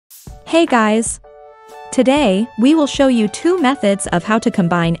Hey guys! Today, we will show you two methods of how to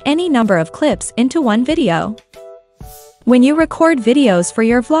combine any number of clips into one video. When you record videos for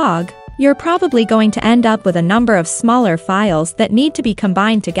your vlog, you're probably going to end up with a number of smaller files that need to be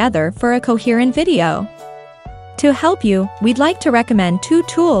combined together for a coherent video. To help you, we'd like to recommend two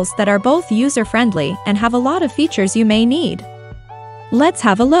tools that are both user-friendly and have a lot of features you may need. Let's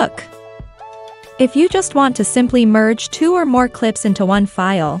have a look. If you just want to simply merge two or more clips into one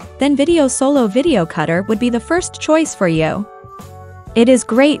file, then VideoSolo Video Cutter would be the first choice for you. It is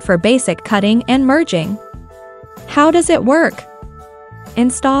great for basic cutting and merging. How does it work?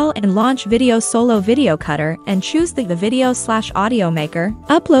 Install and launch VideoSolo Video Cutter and choose the video/audio maker.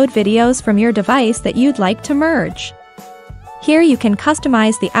 Upload videos from your device that you'd like to merge. Here you can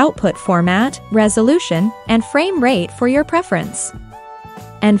customize the output format, resolution, and frame rate for your preference.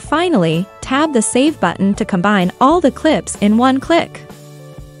 And finally, tap the Save button to combine all the clips in one click.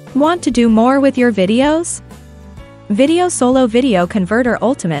 Want to do more with your videos? VideoSolo Video Converter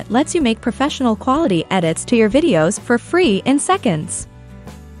Ultimate lets you make professional quality edits to your videos for free in seconds.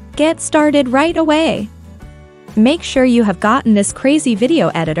 Get started right away. Make sure you have gotten this crazy video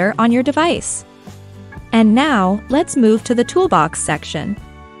editor on your device. And now, let's move to the toolbox section.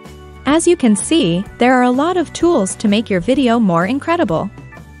 As you can see, there are a lot of tools to make your video more incredible.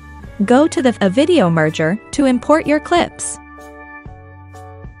 Go to the video merger to import your clips.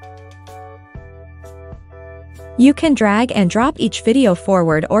 You can drag and drop each video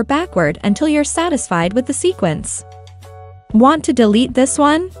forward or backward until you're satisfied with the sequence. Want to delete this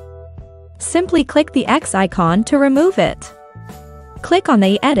one? Simply click the X icon to remove it. Click on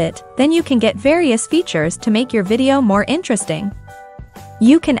the Edit, then you can get various features to make your video more interesting.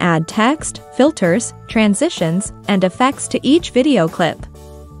 You can add text, filters, transitions, and effects to each video clip.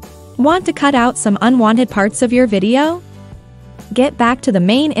 Want to cut out some unwanted parts of your video? Get back to the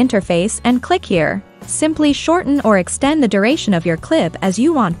main interface and click here. Simply shorten or extend the duration of your clip as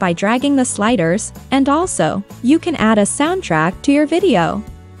you want by dragging the sliders, and also, you can add a soundtrack to your video.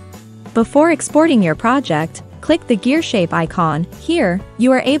 Before exporting your project, click the gear shape icon. Here,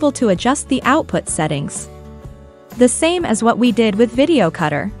 you are able to adjust the output settings. The same as what we did with Video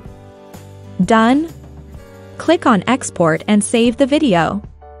Cutter. Done? Click on Export and save the video.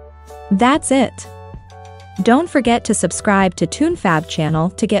 That's it. Don't forget to subscribe to ToonFab channel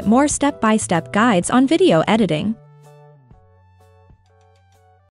to get more step-by-step guides on video editing.